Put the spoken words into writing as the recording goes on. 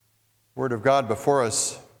Word of God before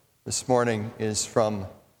us this morning is from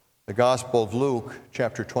the Gospel of Luke,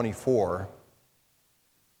 chapter 24.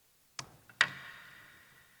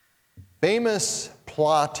 Famous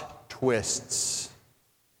plot twists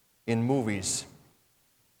in movies.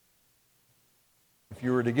 If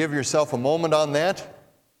you were to give yourself a moment on that,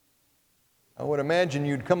 I would imagine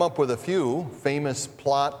you'd come up with a few famous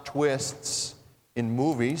plot twists in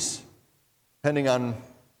movies, depending on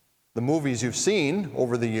the movies you've seen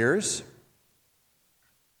over the years.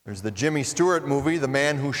 There's the Jimmy Stewart movie, The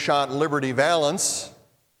Man Who Shot Liberty Valance.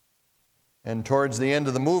 And towards the end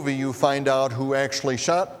of the movie, you find out who actually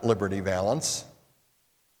shot Liberty Valance.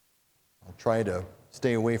 I'll try to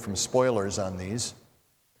stay away from spoilers on these.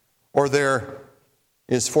 Or there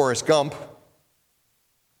is Forrest Gump.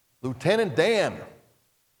 Lieutenant Dan.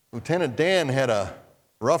 Lieutenant Dan had a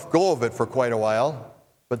rough go of it for quite a while.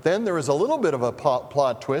 But then there was a little bit of a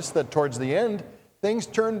plot twist that towards the end, things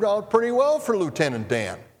turned out pretty well for Lieutenant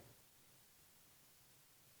Dan.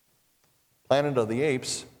 Planet of the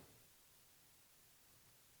Apes.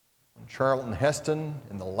 Charlton Heston,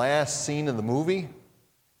 in the last scene of the movie,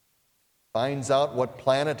 finds out what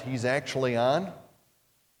planet he's actually on.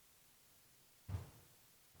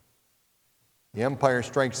 The Empire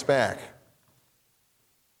Strikes Back.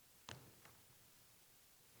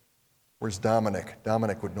 Where's Dominic?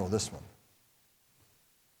 Dominic would know this one.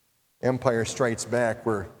 Empire Strikes Back,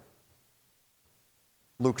 where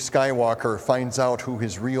Luke Skywalker finds out who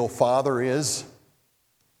his real father is.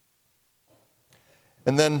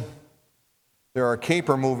 And then there are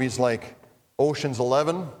caper movies like Ocean's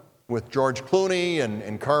 11 with George Clooney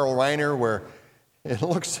and Carl Reiner, where it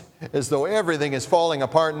looks as though everything is falling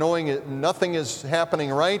apart, knowing nothing is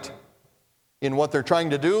happening right in what they're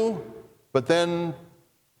trying to do. But then,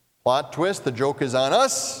 plot twist, the joke is on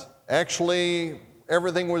us. Actually,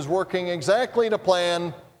 everything was working exactly to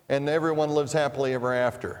plan, and everyone lives happily ever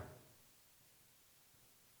after.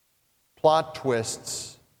 Plot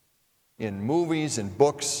twists in movies and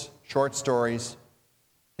books, short stories,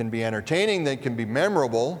 can be entertaining, they can be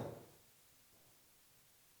memorable.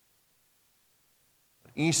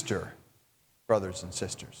 Easter, brothers and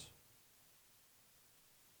sisters.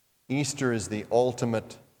 Easter is the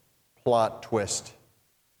ultimate plot twist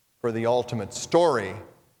for the ultimate story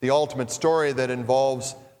that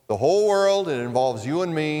involves the whole world, it involves you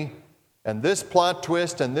and me, and this plot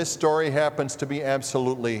twist and this story happens to be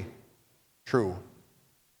absolutely true.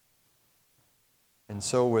 And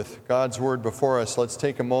so with God's Word before us, let's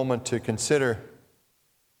take a moment to consider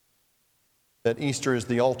that Easter is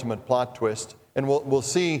the ultimate plot twist. And we'll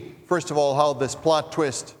see, first of all, how this plot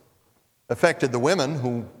twist affected the women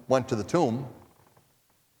who went to the tomb,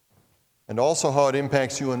 and also how it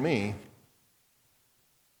impacts you and me.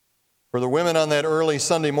 For the women on that early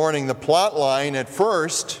Sunday morning, the plot line at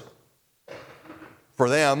first, for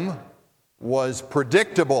them, was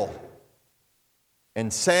predictable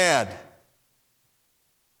and sad.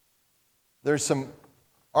 There's some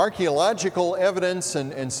archaeological evidence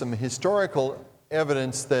and some historical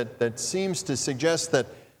evidence that seems to suggest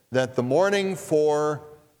that the morning for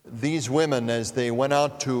these women, as they went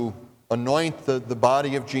out to anoint the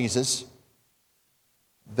body of Jesus,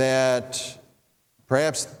 that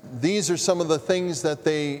perhaps these are some of the things that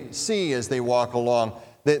they see as they walk along.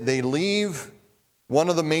 They leave through one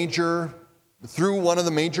of the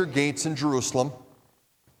major gates in Jerusalem,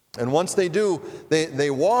 and once they do, they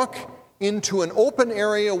walk into an open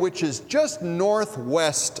area which is just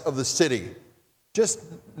northwest of the city, just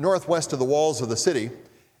northwest of the walls of the city.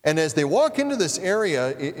 And as they walk into this area,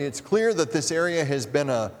 it's clear that this area has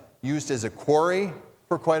been used as a quarry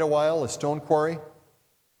for quite a while, a stone quarry.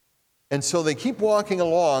 And so they keep walking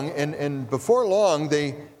along, and before long,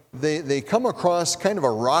 they come across kind of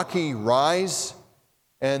a rocky rise,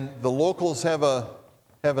 and the locals have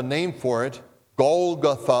a name for it,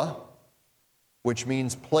 Golgotha, which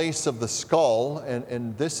means place of the skull,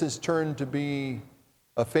 and this has turned to be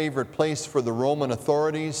a favorite place for the Roman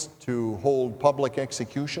authorities to hold public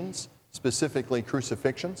executions, specifically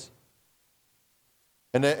crucifixions.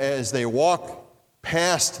 And as they walk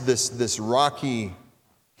past this rocky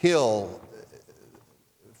hill,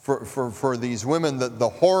 for these women, the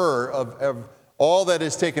horror of all that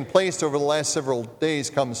has taken place over the last several days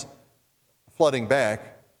comes flooding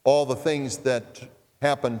back. All the things that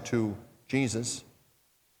happened to Jesus,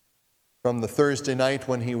 from the Thursday night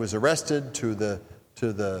when he was arrested to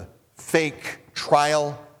the fake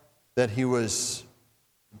trial that he was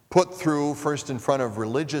put through, first in front of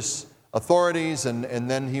religious authorities, and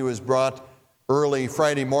then he was brought early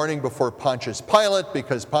Friday morning before Pontius Pilate,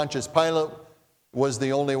 because Pontius Pilate was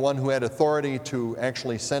the only one who had authority to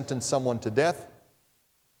actually sentence someone to death.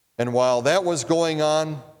 And while that was going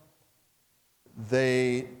on,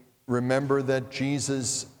 they remember that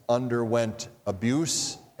Jesus underwent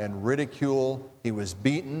abuse and ridicule. He was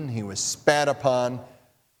beaten, he was spat upon.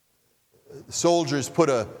 The soldiers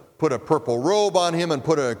put a purple robe on him and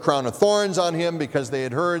put a crown of thorns on him because they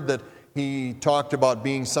had heard that he talked about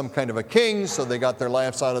being some kind of a king, so they got their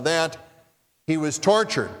laughs out of that. He was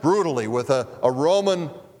tortured brutally with a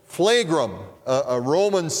Roman flagrum, a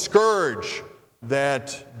Roman scourge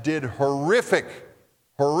that did horrific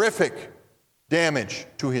damage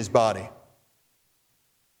to his body.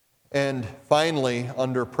 And finally,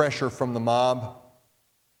 under pressure from the mob,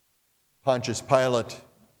 Pontius Pilate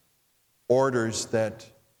orders that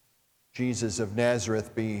Jesus of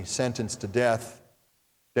Nazareth be sentenced to death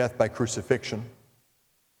by crucifixion.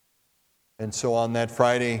 And so on that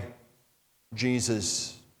Friday,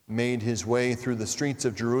 Jesus made his way through the streets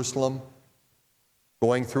of Jerusalem,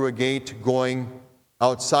 going through a gate, going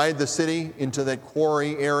outside the city into that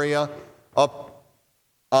quarry area, up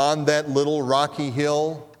on that little rocky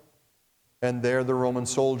hill, and there the Roman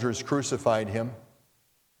soldiers crucified him.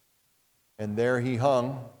 And there he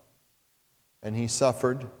hung, and he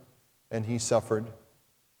suffered, and he suffered.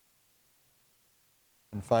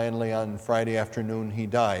 And finally, on Friday afternoon, he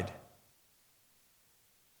died.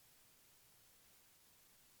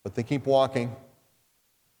 But they keep walking.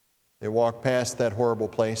 They walk past that horrible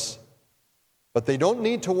place. But they don't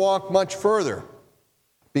need to walk much further,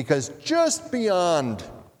 because just beyond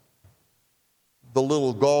the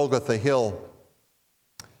little Golgotha hill,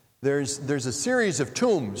 there's a series of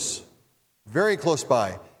tombs very close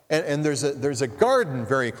by. And there's a garden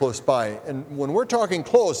very close by. And when we're talking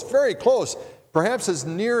close, very close, perhaps as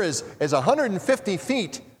near as 150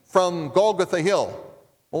 feet from Golgotha Hill,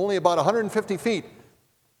 only about 150 feet.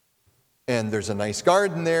 And there's a nice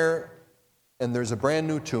garden there, and there's a brand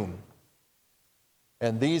new tomb.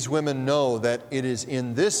 And these women know that it is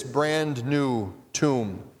in this brand new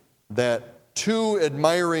tomb that two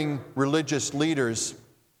admiring religious leaders,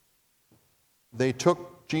 they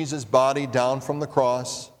took Jesus' body down from the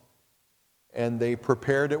cross, and they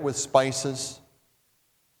prepared it with spices,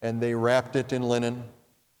 and they wrapped it in linen,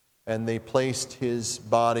 and they placed his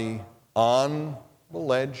body on the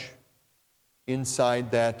ledge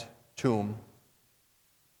inside that tomb.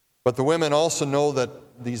 But the women also know that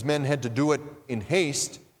these men had to do it in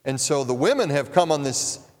haste, and so the women have come on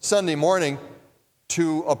this Sunday morning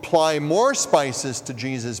to apply more spices to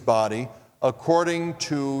Jesus' body according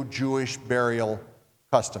to Jewish burial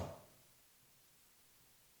custom.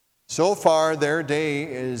 So far, their day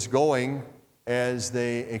is going as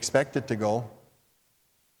they expect it to go.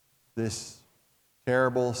 This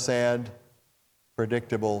terrible, sad,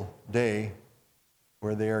 predictable day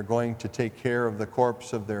where they are going to take care of the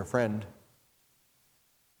corpse of their friend.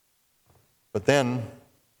 But then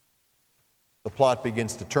the plot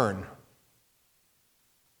begins to turn.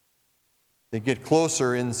 They get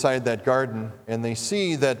closer inside that garden, and they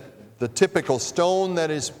see that the typical stone that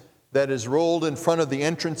is rolled in front of the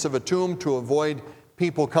entrance of a tomb to avoid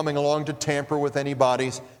people coming along to tamper with any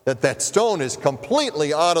bodies, that stone is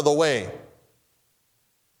completely out of the way.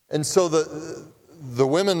 And so the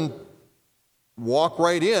women walk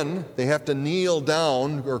right in. They have to kneel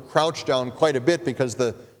down or crouch down quite a bit because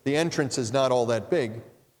the entrance is not all that big.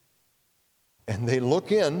 And they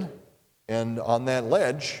look in, and on that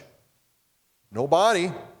ledge, no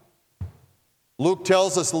body. Luke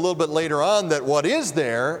tells us a little bit later on that what is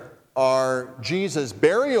there are Jesus'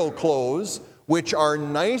 burial clothes, which are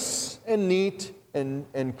nice and neat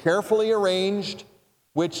and carefully arranged,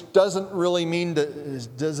 which doesn't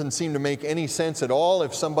seem to make any sense at all.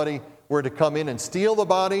 If somebody were to come in and steal the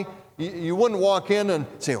body, you wouldn't walk in and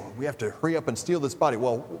say, "Oh, we have to hurry up and steal this body."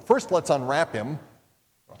 Well, first let's unwrap him.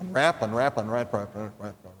 Unwrap.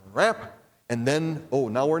 And then,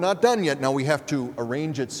 now we're not done yet. Now we have to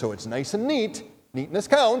arrange it so it's nice and neat. Neatness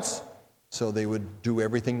counts. So they would do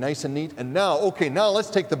everything nice and neat. And now let's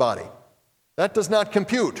take the body. That does not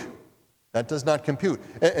compute. That does not compute.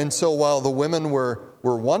 And so while the women were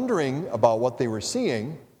wondering about what they were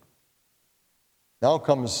seeing, now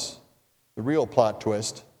comes the real plot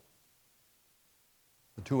twist.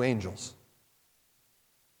 The two angels.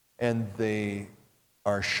 And they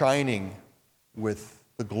are shining with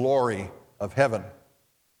the glory of heaven.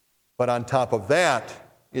 But on top of that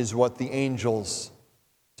is what the angels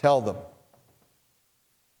tell them.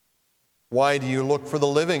 Why do you look for the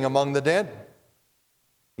living among the dead?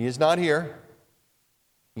 He is not here.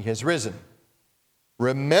 He has risen.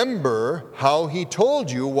 Remember how he told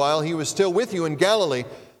you while he was still with you in Galilee,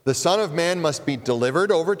 the Son of Man must be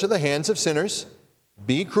delivered over to the hands of sinners,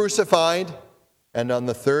 be crucified, and on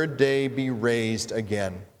the third day be raised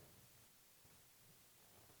again.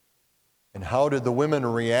 And how did the women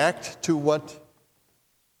react to what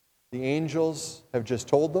the angels have just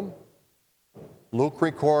told them? Luke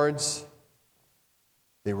records,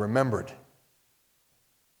 they remembered.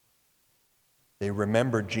 They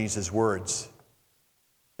remembered Jesus' words.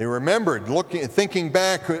 They remembered, thinking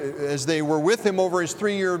back as they were with him over his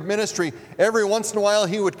 3-year ministry. Every once in a while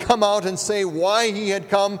he would come out and say why he had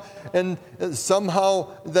come, and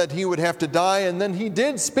somehow that he would have to die. And then he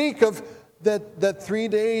did speak of that 3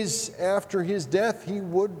 days after his death he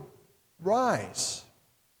would rise.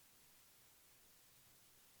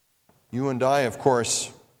 You and I, of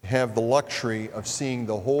course, have the luxury of seeing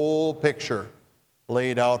the whole picture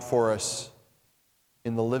laid out for us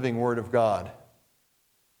in the living Word of God.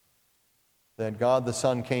 That God the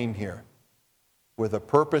Son came here with a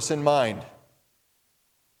purpose in mind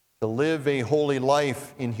to live a holy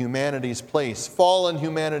life in humanity's place, fallen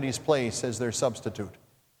humanity's place as their substitute,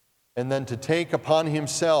 and then to take upon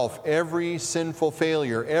himself every sinful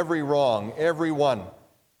failure, every wrong, every one,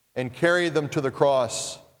 and carry them to the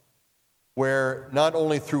cross, where not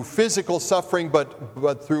only through physical suffering,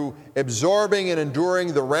 but through absorbing and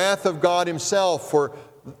enduring the wrath of God himself for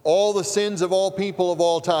all the sins of all people of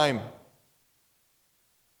all time.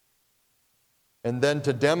 And then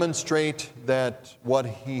to demonstrate that what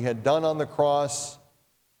he had done on the cross,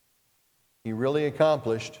 he really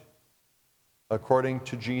accomplished according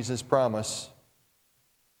to Jesus' promise.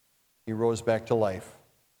 He rose back to life.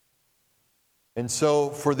 And so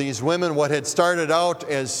for these women, what had started out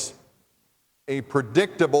as a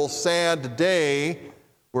predictable, sad day,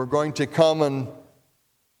 we're going to come and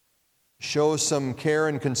show some care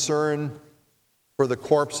and concern for the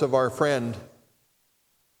corpse of our friend.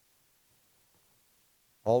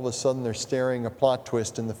 All of a sudden, they're staring a plot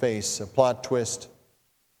twist in the face, a plot twist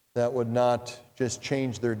that would not just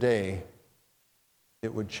change their day,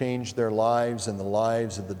 it would change their lives and the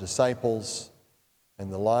lives of the disciples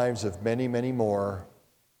and the lives of many, many more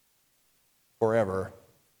forever.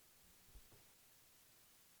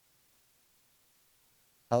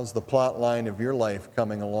 How's the plot line of your life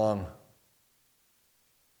coming along?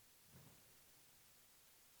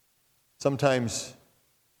 Sometimes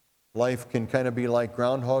life can kind of be like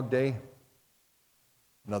Groundhog Day.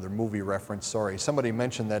 Another movie reference, sorry. Somebody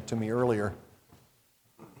mentioned that to me earlier.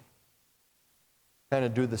 Kind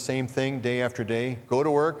of do the same thing day after day. Go to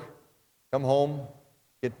work, come home,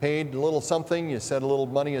 get paid a little something. You set a little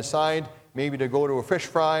money aside, maybe to go to a fish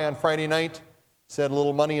fry on Friday night. Set a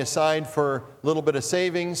little money aside for a little bit of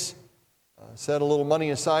savings. Set a little money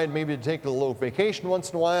aside maybe to take a little vacation once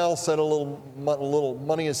in a while. Set a little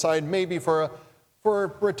money aside maybe for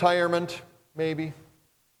retirement, maybe.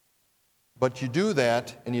 But you do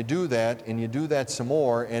that, and you do that, and you do that some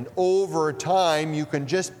more, and over time you can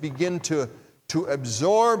just begin to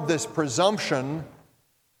absorb this presumption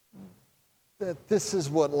that this is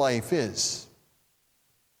what life is.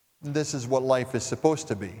 This is what life is supposed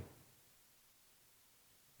to be.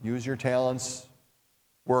 Use your talents,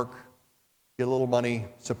 work, get a little money,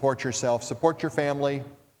 support yourself, support your family,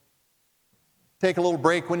 take a little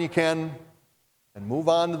break when you can, and move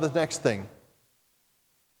on to the next thing.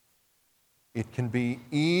 It can be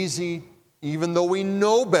easy, even though we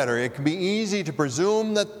know better, it can be easy to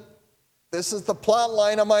presume that this is the plot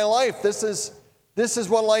line of my life. This is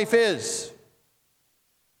what life is.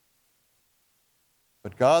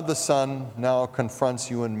 But God the Son now confronts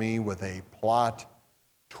you and me with a plot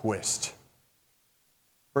twist.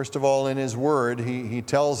 First of all, in his word, he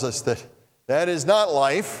tells us that is not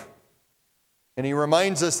life. And he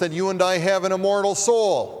reminds us that you and I have an immortal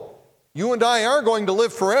soul. You and I are going to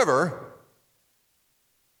live forever.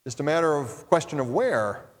 Just a matter of question of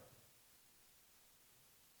where.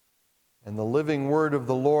 And the living word of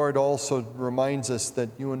the Lord also reminds us that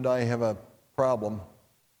you and I have a problem.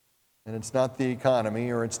 And it's not the economy,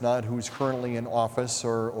 or it's not who's currently in office,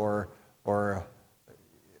 or how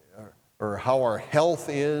our health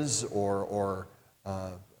is, or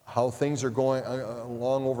how things are going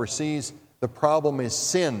along overseas. The problem is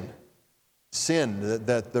sin. Sin.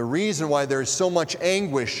 That the reason why there's so much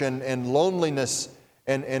anguish and loneliness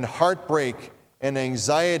and heartbreak and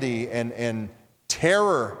anxiety and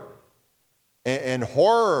terror and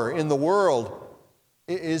horror in the world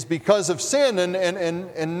is because of sin,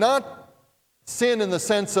 and not sin in the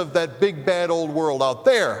sense of that big bad old world out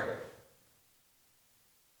there.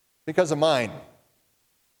 Because of mine.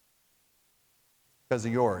 Because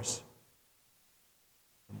of yours.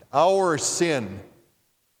 And our sin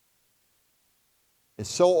is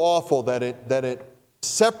so awful that it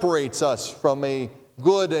separates us from a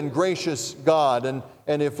good and gracious God.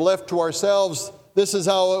 And if left to ourselves, this is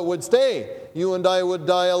how it would stay. You and I would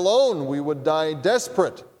die alone. We would die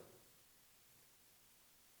desperate.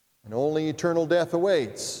 and only eternal death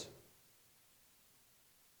awaits.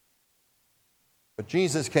 But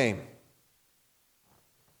Jesus came.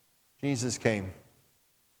 Jesus came.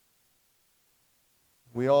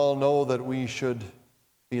 We all know that we should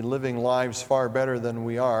be living lives far better than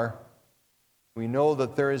we are. We know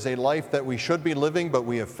that there is a life that we should be living, but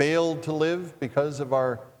we have failed to live because of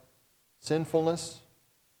our sinfulness.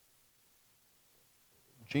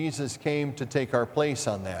 Jesus came to take our place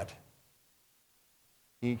on that.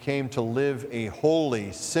 He came to live a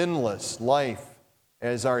holy, sinless life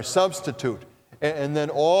as our substitute. And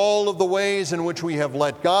then all of the ways in which we have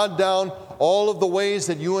let God down, all of the ways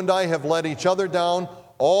that you and I have let each other down,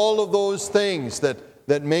 all of those things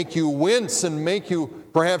that make you wince and make you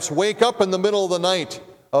perhaps wake up in the middle of the night,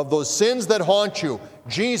 of those sins that haunt you,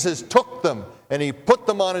 Jesus took them and He put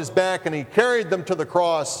them on His back and He carried them to the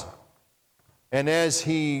cross. And as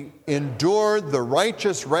He endured the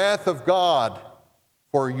righteous wrath of God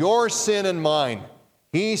for your sin and mine,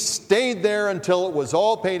 He stayed there until it was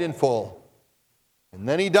all paid in full. And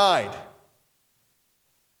then He died.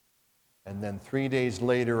 And then 3 days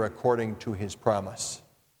later, according to His promise,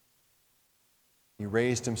 He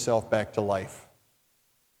raised Himself back to life.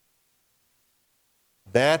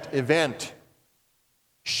 That event,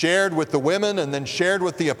 shared with the women and then shared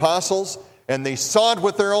with the apostles, and they saw it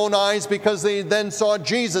with their own eyes because they then saw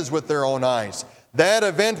Jesus with their own eyes. That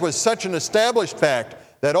event was such an established fact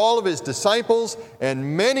that all of His disciples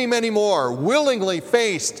and many, many more willingly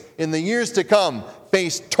faced in the years to come,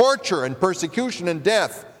 faced torture and persecution and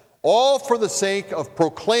death, all for the sake of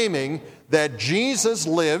proclaiming that Jesus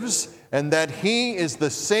lives and that He is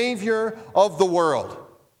the Savior of the world.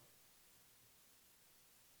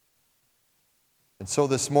 And so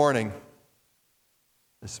this morning,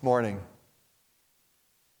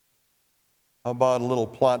 how about a little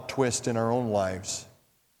plot twist in our own lives?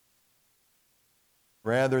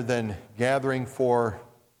 Rather than gathering for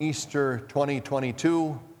Easter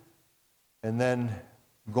 2022 and then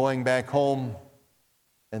going back home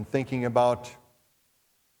and thinking about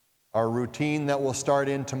our routine that will start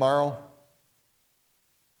in tomorrow,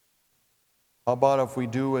 how about if we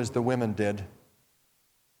do as the women did?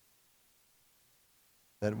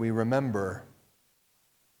 That we remember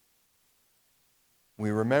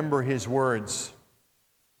His words.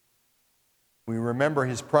 We remember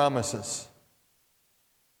His promises.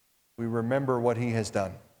 We remember what He has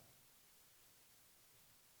done.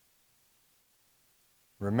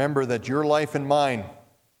 Remember that your life and mine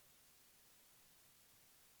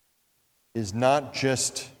is not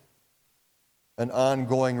just an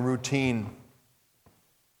ongoing routine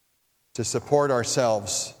to support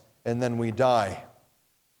ourselves and then we die.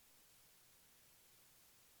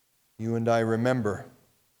 You and I remember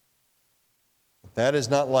that is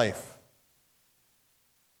not life.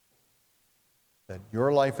 That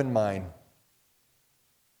your life and mine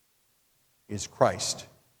is Christ.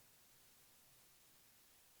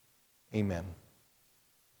 Amen.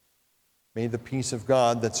 May the peace of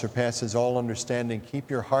God that surpasses all understanding keep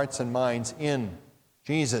your hearts and minds in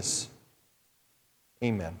Jesus.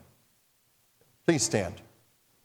 Amen. Please stand.